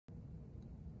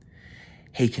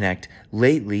Hey Connect,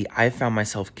 lately I've found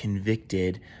myself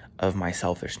convicted of my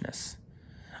selfishness.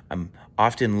 I'm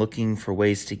often looking for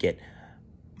ways to get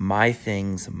my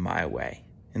things my way.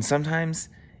 And sometimes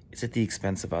it's at the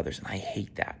expense of others, and I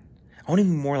hate that. I want to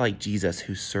be more like Jesus,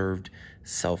 who served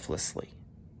selflessly.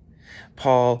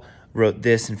 Paul wrote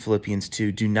this in Philippians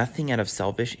 2, "Do nothing out of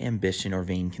selfish ambition or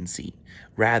vain conceit.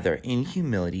 Rather, in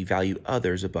humility, value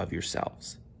others above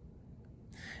yourselves,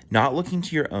 not looking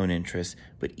to your own interests,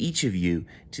 but each of you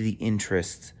to the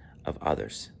interests of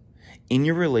others. In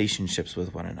your relationships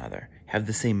with one another, have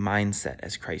the same mindset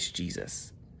as Christ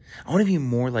Jesus." I want to be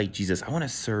more like Jesus. I want to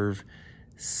serve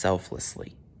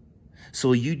selflessly. So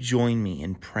will you join me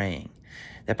in praying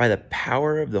that by the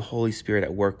power of the Holy Spirit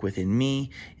at work within me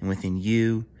and within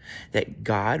you, that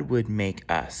God would make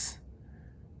us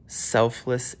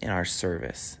selfless in our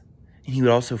service, and he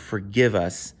would also forgive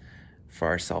us for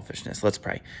our selfishness. Let's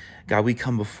pray. God, we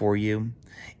come before you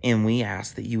and we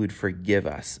ask that you would forgive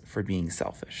us for being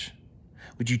selfish.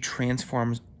 Would you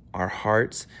transform our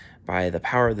hearts by the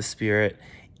power of the Spirit,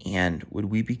 and would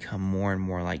we become more and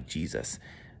more like Jesus,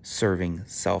 serving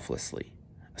selflessly,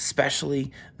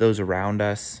 especially those around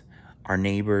us, our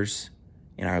neighbors,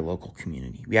 in our local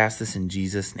community. We ask this in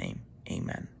Jesus' name.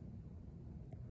 Amen.